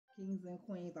Kings and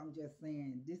queens, I'm just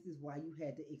saying, this is why you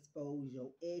had to expose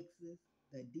your exes,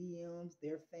 the DMs,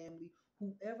 their family,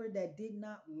 whoever that did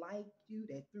not like you,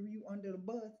 that threw you under the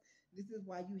bus. This is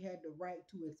why you had the right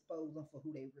to expose them for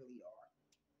who they really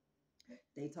are.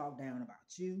 They talk down about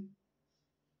you,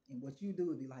 and what you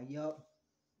do is be like, yup,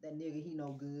 that nigga, he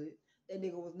no good. That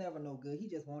nigga was never no good. He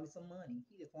just wanted some money.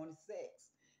 He just wanted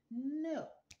sex. No,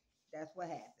 that's what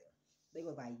happened. They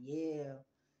was like, yeah,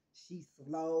 she's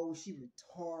slow, she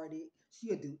retarded,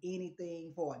 she'll do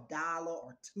anything for $1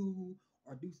 or two,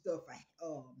 or do stuff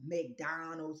for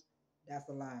McDonald's. That's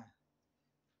a lie.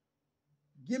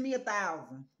 Give me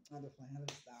 1,000. I'm just playing. Let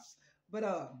me stop. But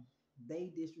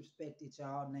they disrespected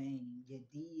y'all name. Your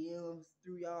DMs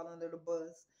threw y'all under the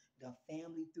bus. The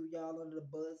family threw y'all under the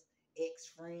bus.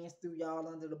 Ex friends threw y'all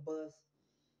under the bus.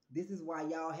 This is why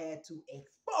y'all had to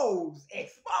expose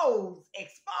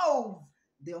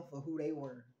them for who they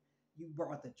were. You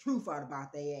brought the truth out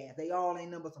about their ass. They all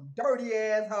ain't number some dirty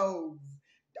ass hoes.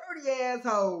 Dirty ass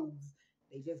hoes.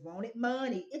 They just wanted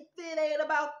money. If it ain't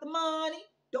about the money,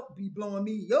 don't be blowing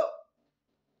me up.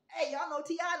 Hey, y'all know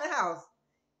T.I. in the house.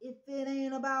 If it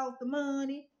ain't about the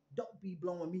money, don't be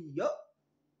blowing me up.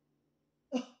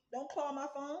 Don't call my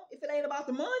phone if it ain't about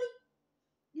the money.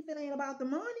 If it ain't about the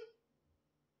money.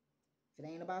 If it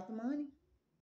ain't about the money,